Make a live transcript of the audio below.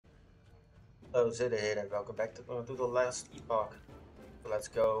Hello, Zeta here, and welcome back to the last epoch. So let's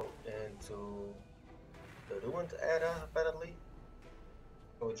go into the ruined era, apparently.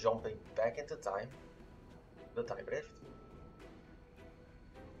 So we're jumping back into time, the time rift.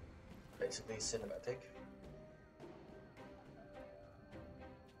 Basically cinematic.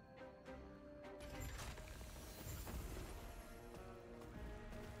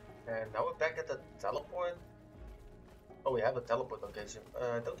 And now we're back at the teleport. Oh, we have a teleport location.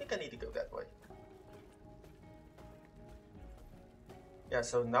 I don't think I need to go that way. Yeah,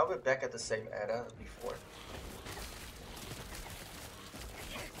 so now we're back at the same era as before.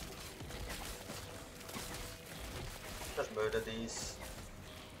 Just murder these.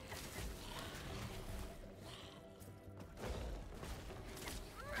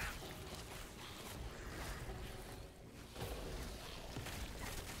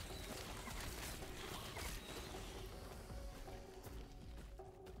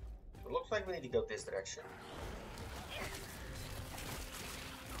 It looks like we need to go this direction.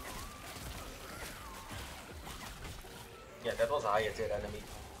 Yeah, that was a higher tier enemy.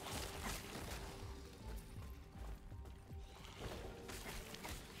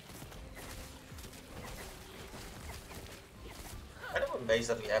 I'm amazed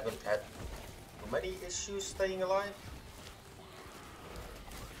that we haven't had too many issues staying alive.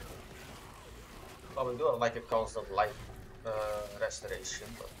 Well, we do have like a constant life restoration,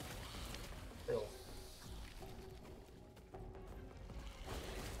 but still.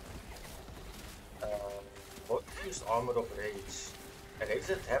 What fused armor of rage? And rage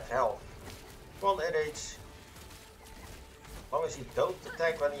doesn't have health. Well, rage. As long as you don't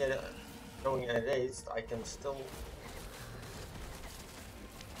attack when you're going enraged, I can still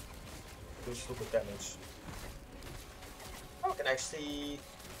do stupid damage. Oh, I can actually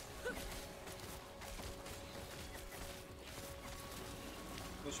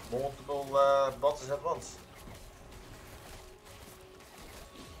use multiple bosses at once.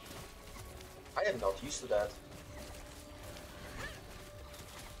 I am not used to that.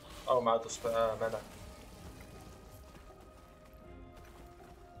 Oh, I'm out of mana.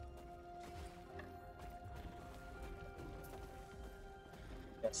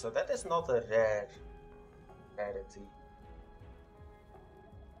 Yeah, so that is not a rarity.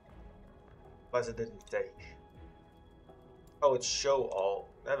 Plus it didn't take. Oh, it's show all.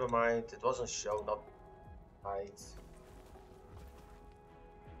 Never mind, it wasn't show, not hide.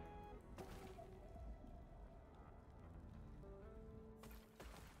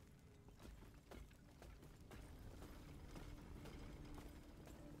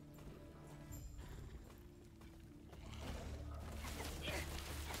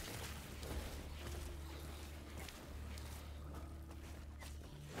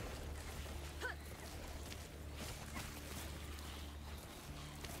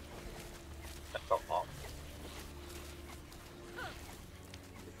 Come on.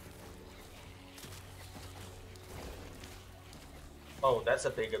 Oh, that's a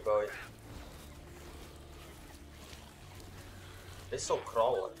bigger boy. This so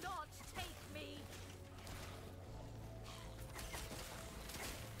crawler.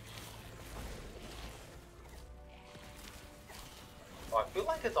 Oh, I feel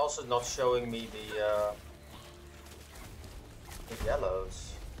like it's also not showing me the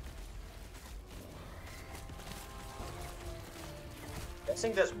yellows. I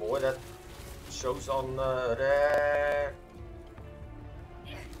think there's more that shows on rare.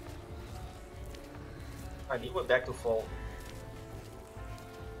 I need we're back to full.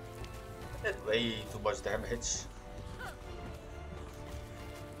 Did way too much damage.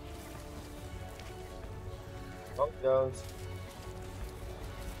 Oh, don't.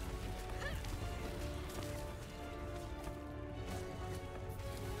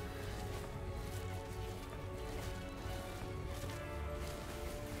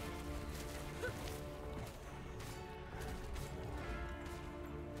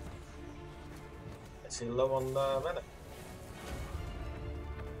 Let's see, low on mana.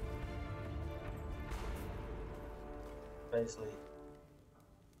 Basically.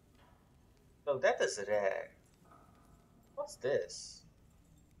 So that is rare. What's this?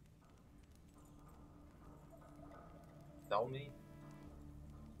 Tell me.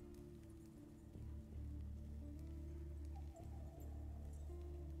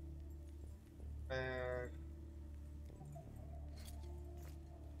 Uh,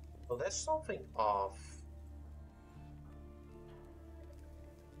 well, there's something off.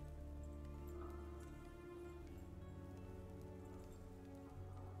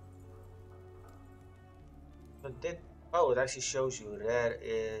 But did oh, it actually shows you rare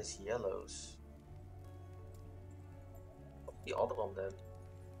is yellows. What's the other one then?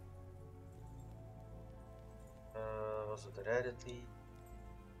 was it rarity?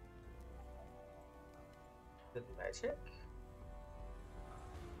 Is it magic?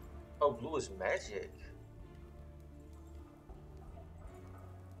 Oh, blue is magic.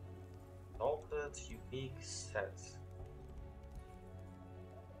 Altered unique set.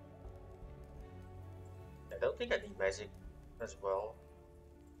 I don't think I need magic as well.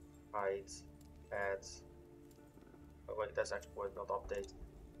 Hide, add. Oh wait, that's export, not update.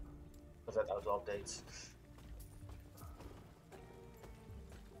 Because that auto updates.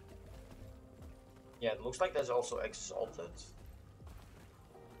 Yeah, it looks like there's also exalted.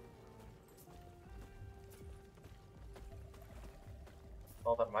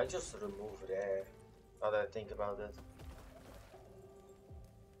 Well, I might just remove rare. Now that I think about it.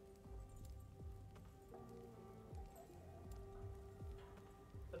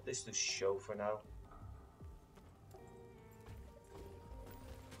 Put this to show for now.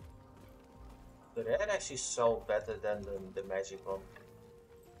 The rare actually sell better than the magic one.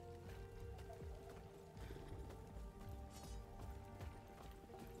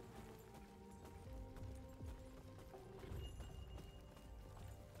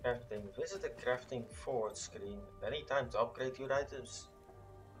 Crafting. Visit the crafting forward screen anytime to upgrade your items.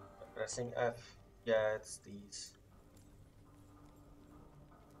 Pressing F. Yeah, it's these.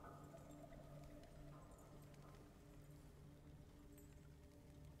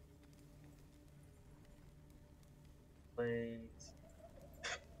 Wait.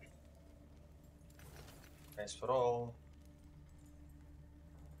 Thanks for all.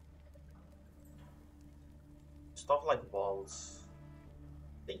 Stuff like wands.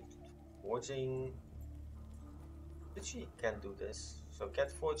 I think forging. She can do this. So can't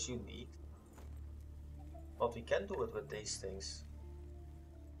forge unique. But we can do it with these things.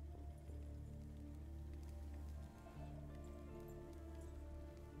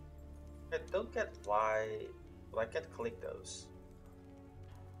 I don't get why, but I can't click those.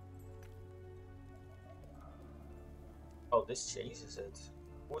 Oh, this changes it.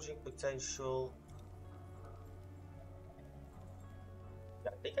 Forging potential.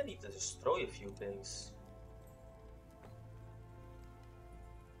 Yeah, I think I need to destroy a few things.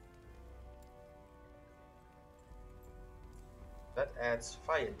 That adds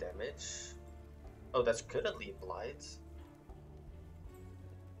fire damage. Oh, that's currently applied.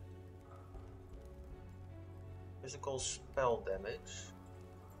 Physical spell damage.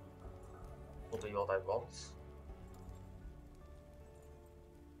 Will be what I want.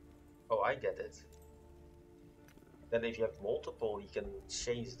 Oh, I get it. Then if you have multiple, you can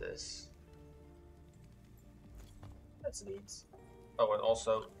change this. That's neat. Oh, and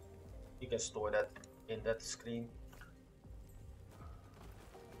also, you can store that in that screen.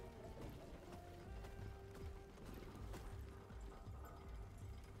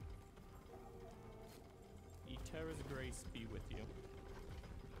 Terra's grace be with you.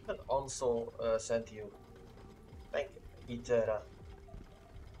 And Ansel sent you. Thank you, Itera.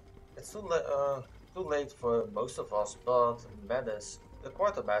 It's too late for most of us, but Menace, the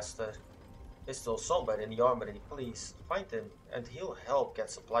quartermaster, is still somewhere in the armory. Please find him, and he'll help get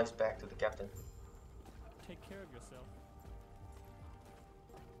supplies back to the captain. Take care of yourself.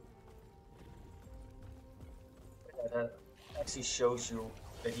 Yeah, that actually shows you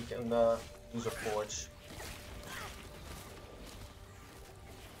that you can use a forge.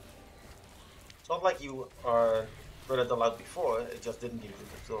 It's not like you weren't allowed before, it just didn't give you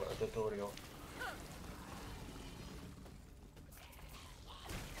the tutorial.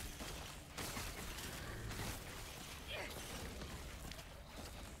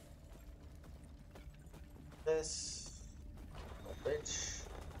 This bitch.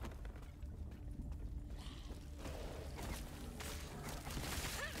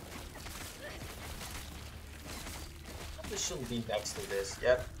 This shouldn't be next to this,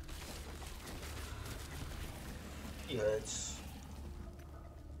 yep. He hurts.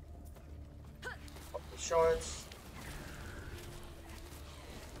 Pop the shorts.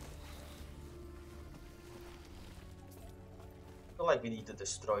 I feel like we need to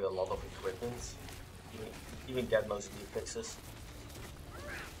destroy a lot of equipment. Even get most of the fixes.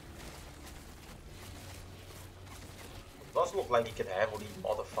 It does look like you can heavily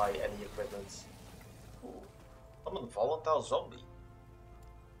modify any equipment. Ooh, I'm a volatile zombie.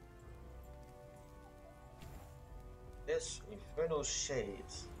 This Inferno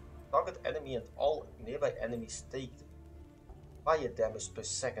Shade. Target enemy and all nearby enemies take fire damage per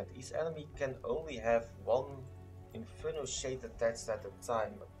second. Each enemy can only have one Inferno Shade attached at a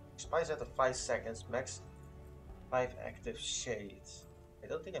time. Expires after 5 seconds, max 5 active shades. I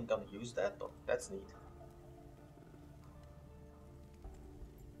don't think I'm gonna use that, but that's neat.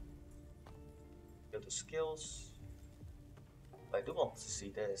 Go to skills. I do want to see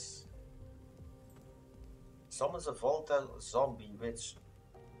this. Summons a volatile zombie which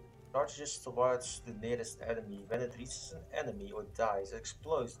charges towards the nearest enemy. When it reaches an enemy or dies, it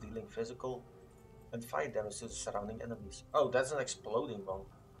explodes, dealing physical and fire damage to the surrounding enemies. Oh, that's an exploding one.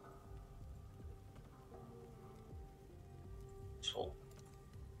 Useful.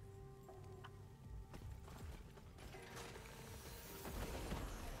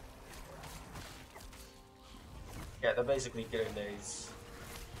 Yeah, they're basically grenades.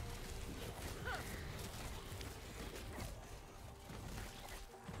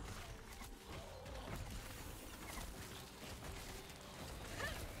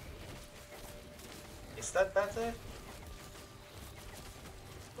 Is that better?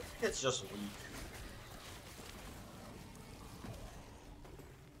 It's just weak.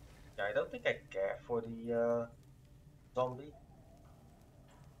 Yeah, I don't think I care for the zombie.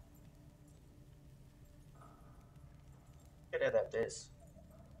 Could adapt this.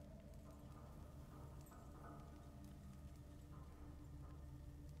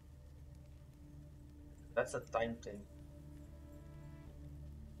 That's a time thing.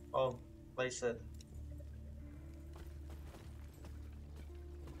 Oh, place it.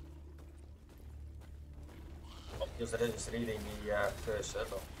 Oh, because it is reading the first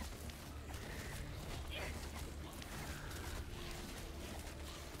circle.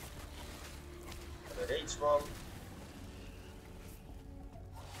 The rage one.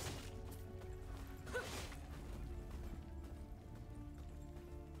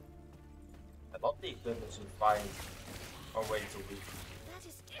 A lot of the equipment we find are way too weak. That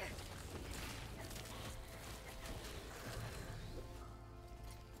is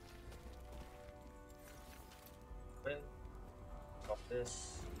Win. Got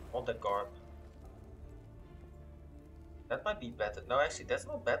this. On the guard. That might be better. No, actually, that's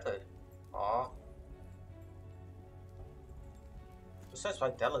not better. Ah. Besides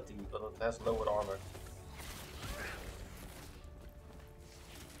vitality, but it has lower armor.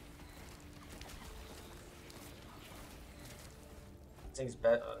 I think it's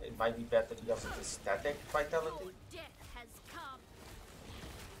better. It might be better because of the static vitality. your death has come.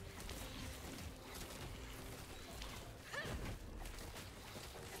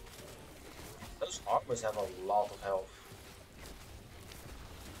 Those armors have a lot of health.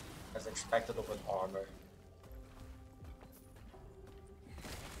 As expected of an armor.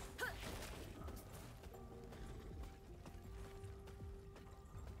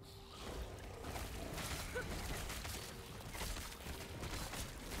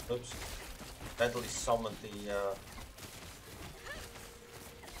 Oops. Mentally summoned the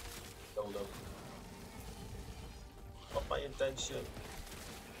Dodo. Not my intention.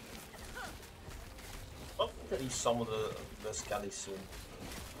 Hopefully summon the Skelly soon.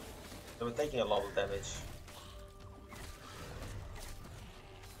 They were taking a lot of damage.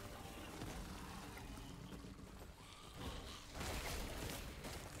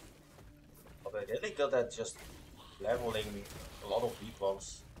 But they're really good at just leveling a lot of weak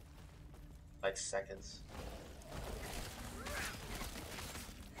ones. Like seconds.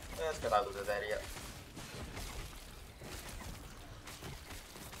 Let's get out of that area.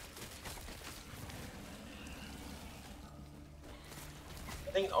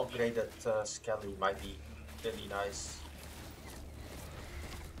 I think upgraded Skelly might be really nice.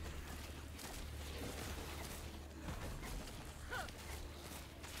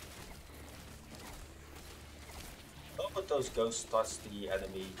 Oh, but those ghosts touch the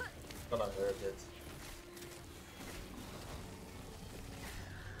enemy. Gonna hurt it.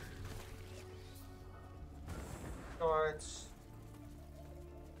 Cards.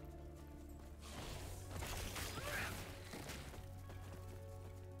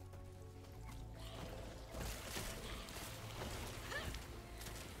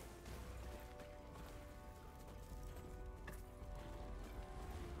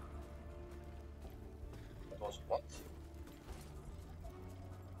 That was what?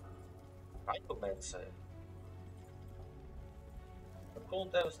 Psychomancer. The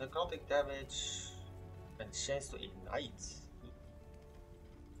cold damage, necrotic damage, and chance to ignite.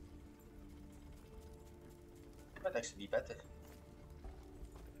 Might actually be better.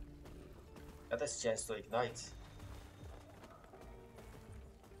 That has chance to ignite.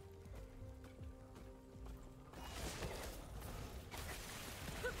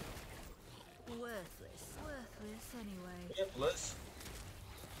 Worthless anyway. Worthless.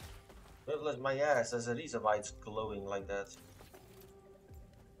 Worthless my ass, there's a reason why it's glowing like that.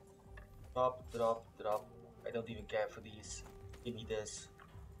 Drop, drop, drop. I don't even care for these. Give me this.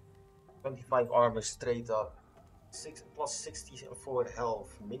 25 armor straight up. 6 plus 64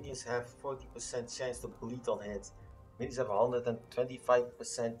 health. Minions have 40% chance to bleed on hit. Minis have a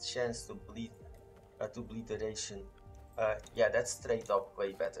 125% chance to bleed duration. Yeah, that's straight up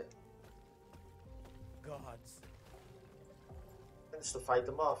way better. Gods. Managed to fight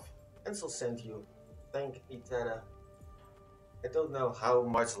them off. Ansel sent you. Thank Itera. I don't know how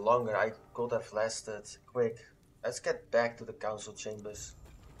much longer I could have lasted. Quick, let's get back to the council chambers.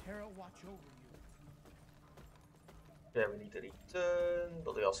 Terra watch over you. Yeah, we need to return,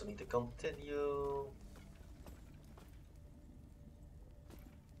 but we also need to continue.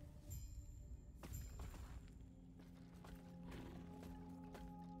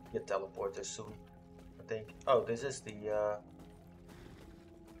 Get teleporter soon, I think. Oh, this is the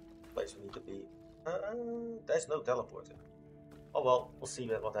place we need to be. There's no teleporter. Oh well, we'll see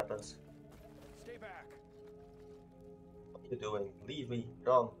what happens. Stay back. What are you doing? Leave me,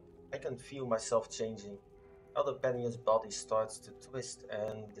 run. I can feel myself changing. Elder Penion's body starts to twist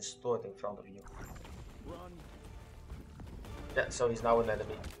and distort in front of you. Run. Yeah, so he's now an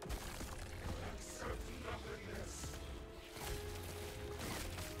enemy.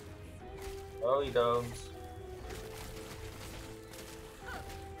 Oh, you don't.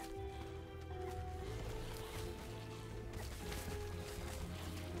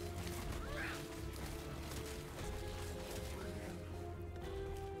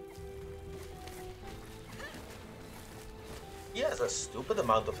 He has a stupid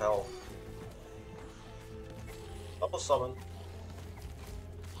amount of health. Double summon.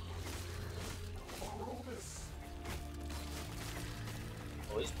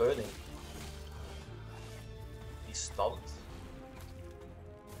 Oh, he's burning. He's stunned.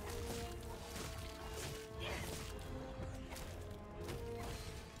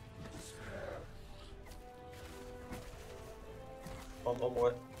 One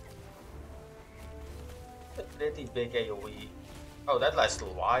more. A pretty big AoE. Oh, that lasts a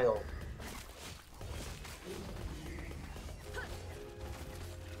while.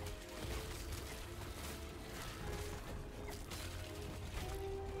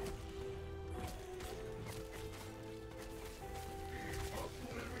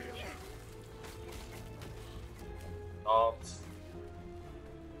 Not.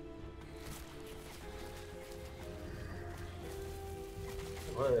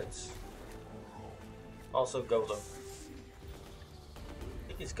 Words. Also Golem. I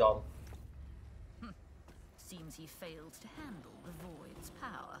think he's gone. Seems he failed to handle the void's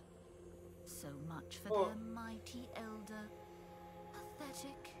power. So much for their mighty elder.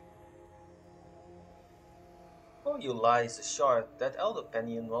 Pathetic. Oh, you lies, the shard that Elder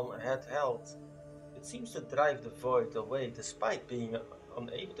Penion one had held. It seems to drive the void away despite being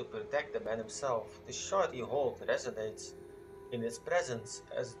unable to protect the man himself. The shard you hold resonates in its presence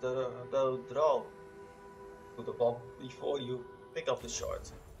as though drawn to the bomb before you pick up the shard.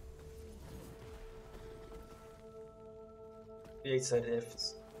 Creates a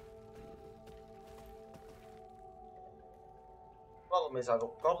rift. Problem is I will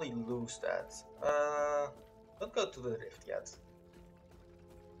probably lose that. Don't go to the rift yet.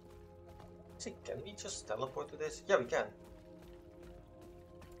 See, can we just teleport to this? Yeah, we can.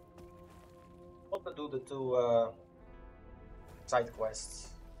 What to do the two side quests?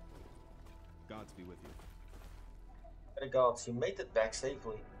 Gods be with you. By the gods, you made it back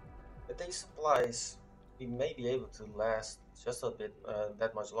safely. With these supplies, we may be able to last just a bit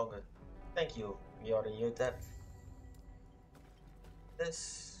that much longer. Thank you, we are in your debt.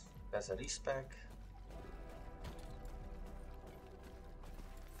 There's a respec.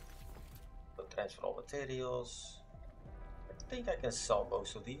 Transfer all materials. I think I can sell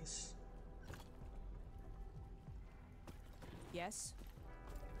most of these. Yes.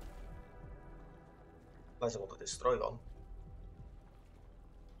 Unless I want to destroy one.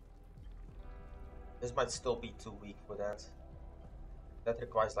 This might still be too weak for that. That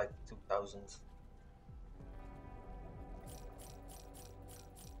requires like 2000.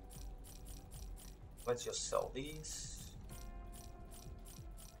 Let's just sell these.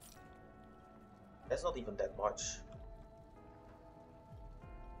 That's not even that much.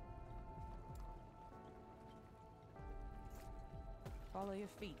 Follow your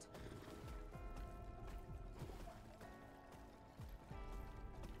feet.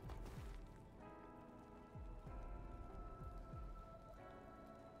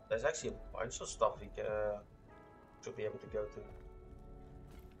 There's actually a bunch of stuff we can, should be able to go to.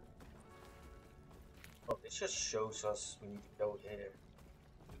 Oh, this just shows us we need to go here.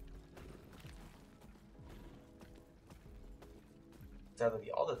 Instead of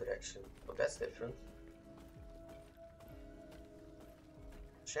the other direction, but that's different.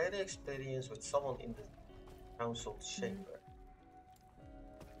 Share the experience with someone in the council chamber.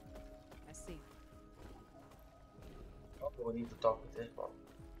 I see. We need to talk with this one.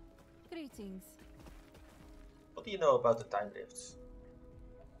 Greetings. What do you know about the time rifts?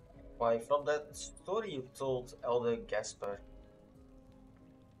 Why, from that story you told Elder Gasper,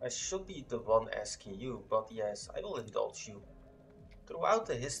 I should be the one asking you, but yes, I will indulge you. Throughout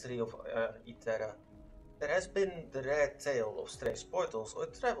the history of Ithera, there has been the rare tale of strange portals or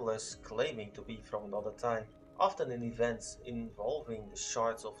travelers claiming to be from another time, often in events involving the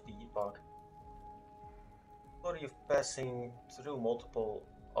shards of the Epoch. The story of passing through multiple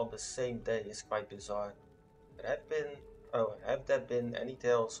on the same day is quite bizarre. Have there been any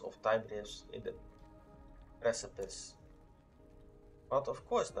tales of time rifts in the precipice? But of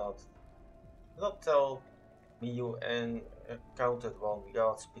course not. Do not tell me you encountered one,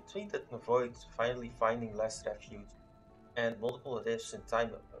 yards between the void finally finding less refuge and multiple rifts in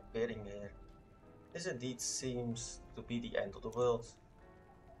time appearing here. This indeed seems to be the end of the world.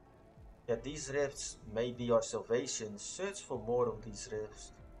 Yet these rifts may be our salvation. Search for more of these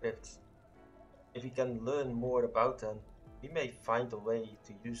rifts. If we can learn more about them, we may find a way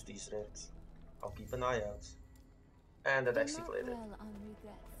to use these rifts. I'll keep an eye out. And that actually cleared it. On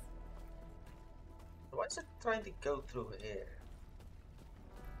regrets. Why is it trying to go through here?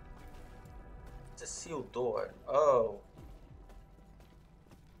 It's a sealed door. Oh.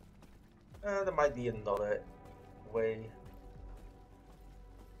 There might be another way.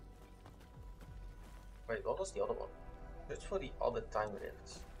 Wait, what was the other one? Search for the other time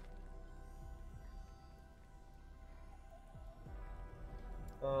rifts.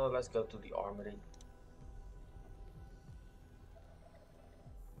 Let's go to the armory.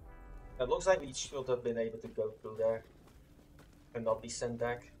 It looks like we should have been able to go through there and not be sent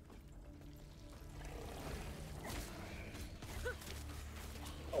back.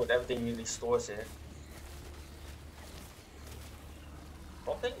 Oh, and everything really stores here.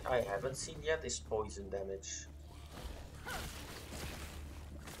 One thing I haven't seen yet is poison damage.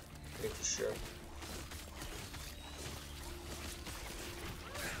 Pretty sure.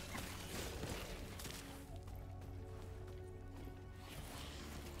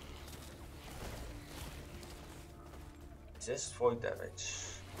 Resist void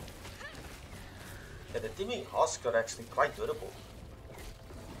damage. Yeah, the teaming husks are actually quite durable.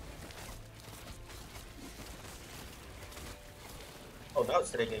 Oh, now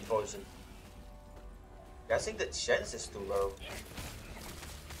it's triggering poison. Guessing the chance is too low.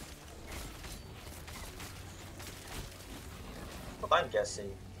 What I'm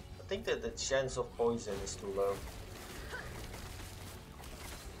guessing. I think that the chance of poison is too low.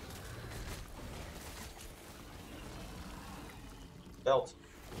 Belt.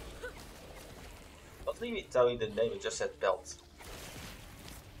 Not let me tell you the name, it just said belt.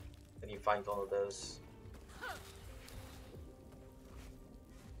 Can you find one of those?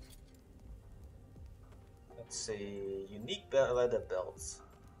 Let's see, unique leather belts.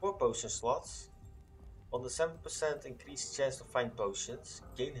 4 potion slots. On the 7% increased chance to find potions.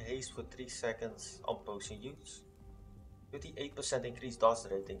 Gain haste for 3 seconds on potion use. 58% increased dodge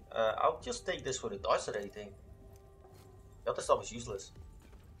rating. I'll just take this for the dodge rating. The other stuff is useless.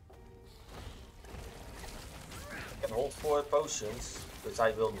 I can hold 4 potions, which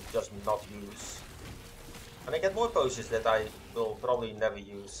I will just not use. And I get more potions that I will probably never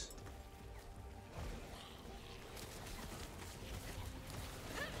use.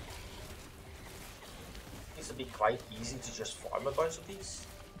 Seems to be quite easy to just farm a bunch of these.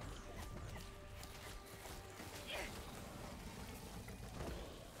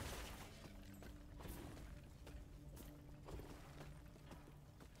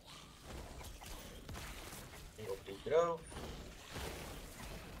 Grow.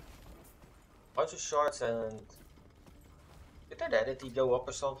 Bunch of shards and did their rarity go up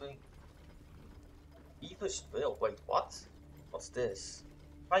or something? Reaver's Will. Wait, what? What's this?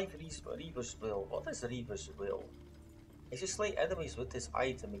 5 Reaver's Will. What is Reaver's Will? As you slay enemies with this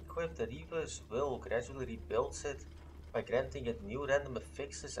item, equip the Reaver's Will gradually rebuilds it by granting it new random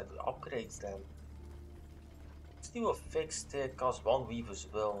affixes and upgrades them. This new affix tier costs 1 Reaver's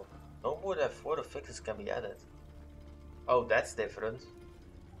Will. No more than 4 affixes can be added. Oh, that's different.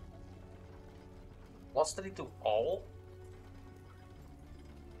 Plus 3 to all?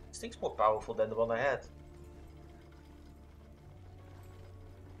 This thing's more powerful than the one I had.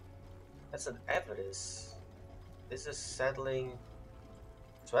 That's an avarice. This is Swaddling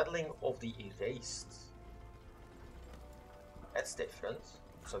of the Erased. That's different.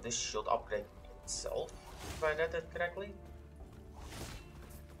 So this should upgrade itself, if I read it correctly.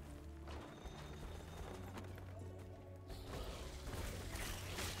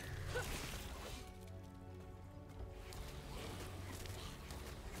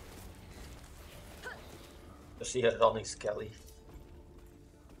 You see a running Skelly.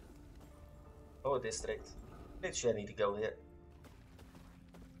 Oh, district. Literally, I need to go here.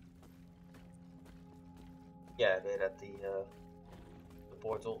 Yeah, they're at the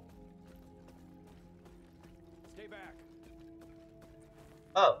portal. Stay back.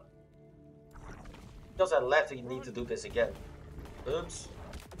 Oh. Because I left, you need to do this again. Oops.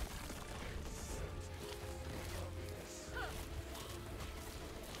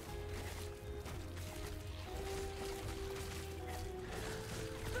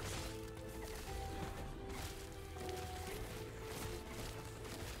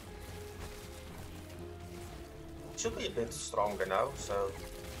 Should be a bit stronger now, so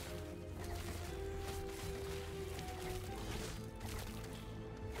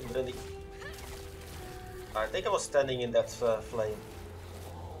really, I think I was standing in that flame.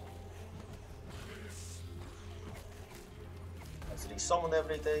 Let's resummon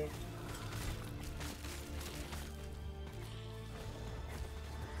everything.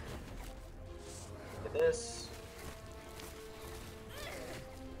 Look at this.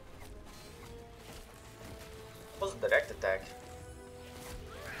 It was a direct attack.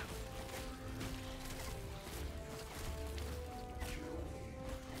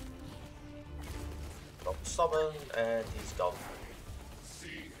 Drop summon and he's gone.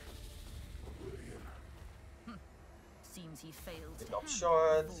 Seems he failed to Pick up handle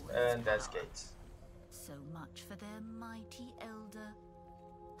short the void's and that's power. gate. So much for their mighty elder.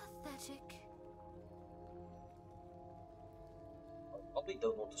 Pathetic. I probably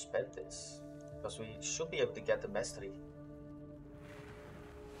don't want to spend this, because we should be able to get the mastery.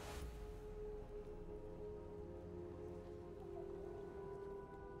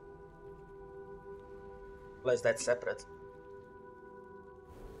 Unless that's separate.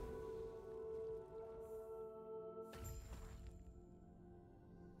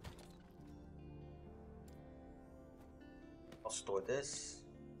 I'll store this.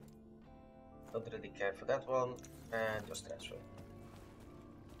 Don't really care for that one, and just transfer.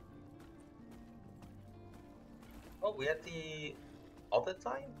 Oh, we had the other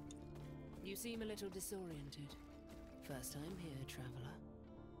time? You seem a little disoriented. First time here, traveler.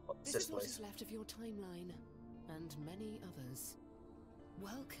 What's This this is what place? is left of your timeline, and many others.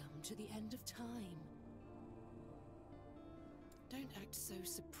 Welcome to the end of time. Don't act so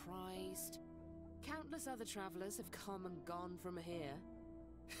surprised. Countless other travelers have come and gone from here.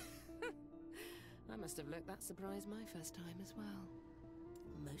 I must have looked that surprised my first time as well.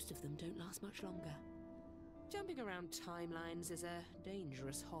 Most of them don't last much longer. Jumping around timelines is a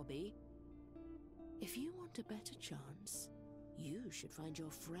dangerous hobby. If you want a better chance, you should find your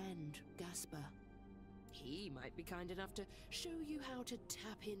friend, Gasper. He might be kind enough to show you how to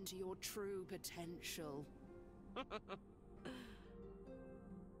tap into your true potential.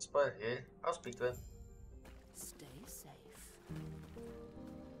 Spire here. I'll speak to him. Stay safe.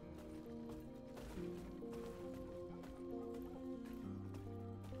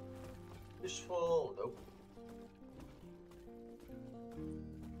 Useful? Nope.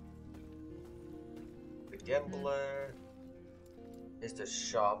 The gambler is the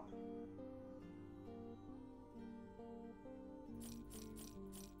shop.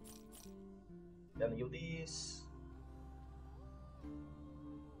 Then you these.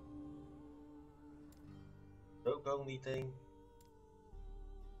 No-go meeting.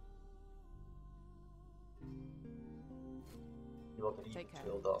 You want to Take care.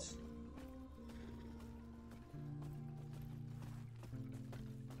 build us.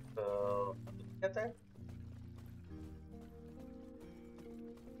 Get there?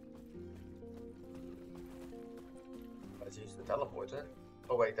 Let's use the teleporter.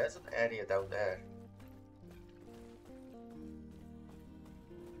 Oh wait, there's an area down there.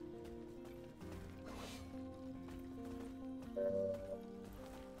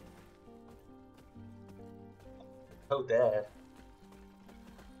 Oh, there.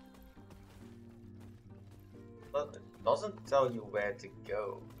 But it doesn't tell you where to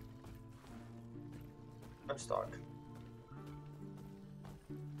go. I'm stuck.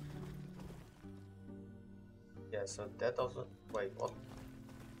 Yeah, so that doesn't... Wait, what?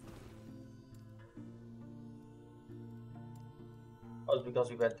 Oh, it's because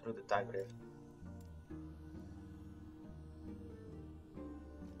we went through the time rift.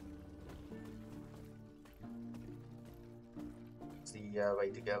 It's the way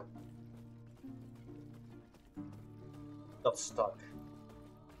to go. Got stuck.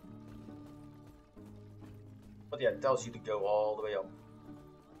 But yeah, it tells you to go all the way up.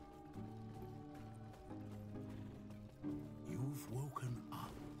 You've woken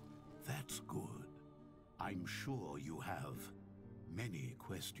up. That's good. I'm sure you have many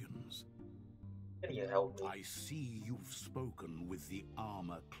questions. Can you help me? I see you've spoken with the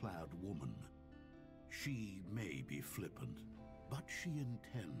armor-clad woman. She may be flippant, but she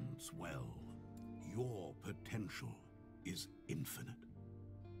intends well. Your potential is infinite.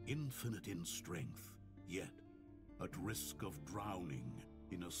 Infinite in strength, yet at risk of drowning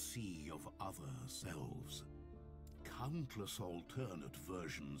in a sea of other selves. Countless alternate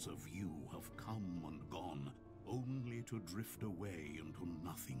versions of you have come and gone, only to drift away into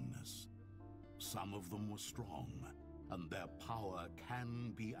nothingness. Some of them were strong, and their power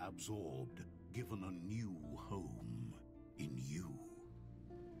can be absorbed, given a new home in you.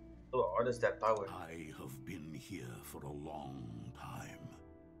 So, what is that power? I have been here for a long time.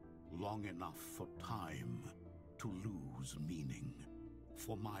 Long enough for time to lose meaning.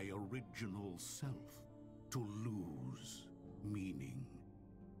 For my original self to lose meaning.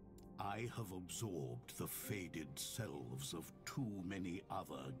 I have absorbed the faded selves of too many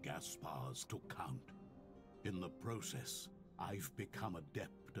other Gaspars to count. In the process, I've become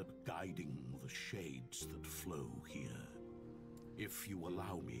adept at guiding the shades that flow here. If you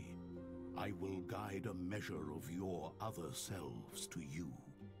allow me, I will guide a measure of your other selves to you.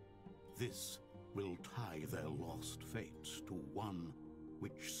 This will tie their lost fates to one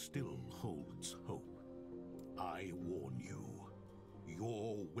which still holds hope. I warn you,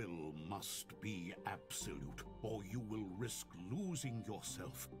 your will must be absolute, or you will risk losing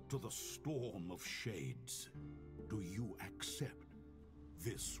yourself to the storm of shades. Do you accept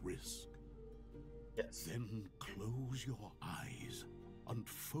this risk? Yes. Then close your eyes and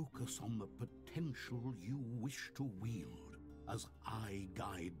focus on the potential you wish to wield as I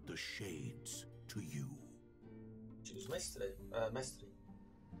guide the shades to you. Choose mastery.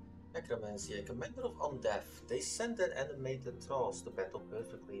 Necromancy, a commander of undeath. They send their animated trolls to battle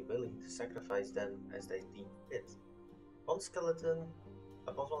perfectly, willing to sacrifice them as they deem fit. One skeleton,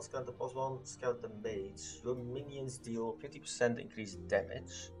 a boss one skeleton mage. Your minions deal 50% increased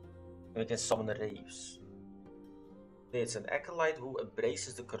damage, and you can summon raves. It's an acolyte who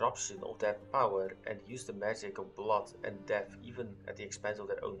embraces the corruption of that power and use the magic of blood and death even at the expense of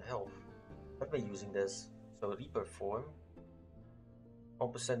their own health. I've been using this. So Reaper form.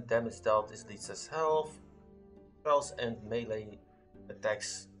 1% damage dealt is Lisa's health. Spells and melee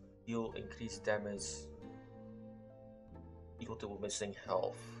attacks deal increased damage equal to missing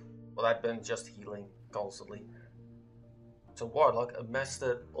health. But I've been just healing constantly. So Warlock, a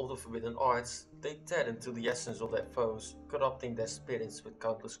master of the forbidden arts, they tear into the essence of their foes, corrupting their spirits with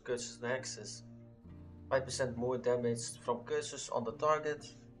countless curses and hexes. 5% more damage from curses on the target,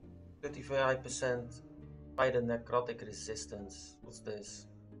 35% higher necrotic resistance. What's this?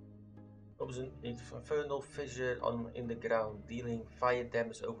 Opens an infernal fissure in the ground, dealing fire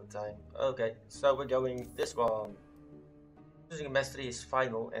damage over time. Okay, so we're going this one. Choosing a mastery is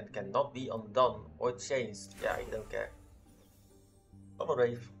final and cannot be undone or changed. Yeah, I don't care. Summon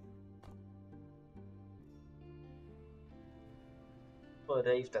Rave. A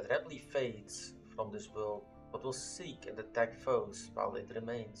rave that rapidly fades from this world, but will seek and attack foes while it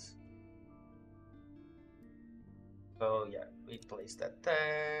remains. So yeah, we place that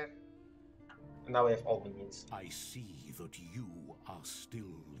there. And now we have all minions. I see that you are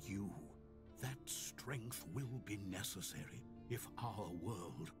still you. That strength will be necessary if our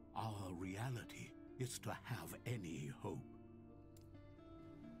world, our reality, is to have any hope.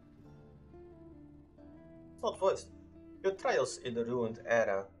 It's not voiced. Your trials in the ruined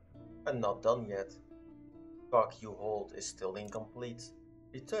era are not done yet. The path you hold is still incomplete.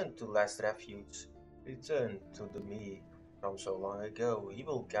 Return to last refuge. Return to the me from so long ago. He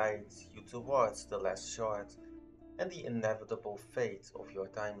will guide you towards the last shard and the inevitable fate of your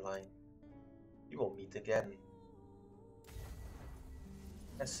timeline. You will meet again.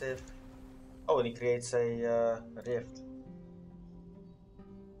 Massive. Oh, and he creates a rift.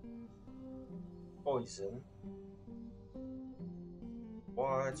 Poison.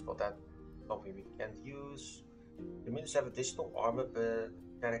 Wards, but that's something we can't use. Your minions have additional armor per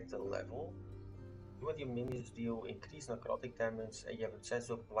character level. You and your minions deal increased necrotic damage and you have a chance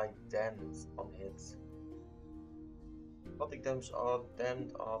to apply damage on hits. Necrotic damage are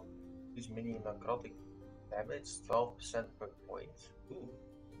damned up. Use minion necrotic damage 12% per point. Ooh.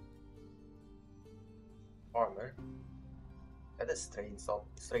 Armor. That is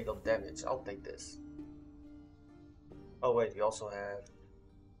straight up damage. I'll take this. Oh wait, we also have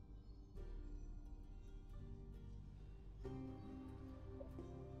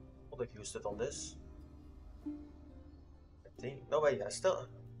I've used it on this. I think. No wait, I still.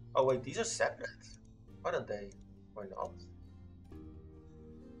 Oh wait, these are separate, aren't they? Or not?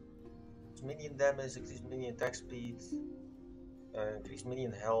 Minion damage, increased minion attack speed, increased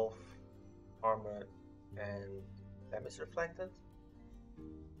minion health. armor and damage reflected.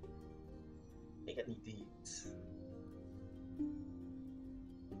 I think I need these.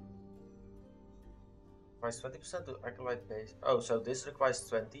 Requires 20% to acolyte base. Oh, so this requires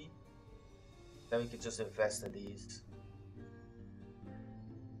 20. Then we could just invest in these.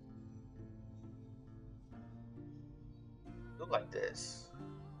 Do like this.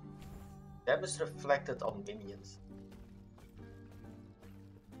 Damage reflected on minions.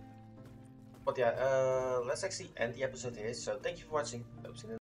 But yeah, let's actually end the episode here. So thank you for watching. Hope to see you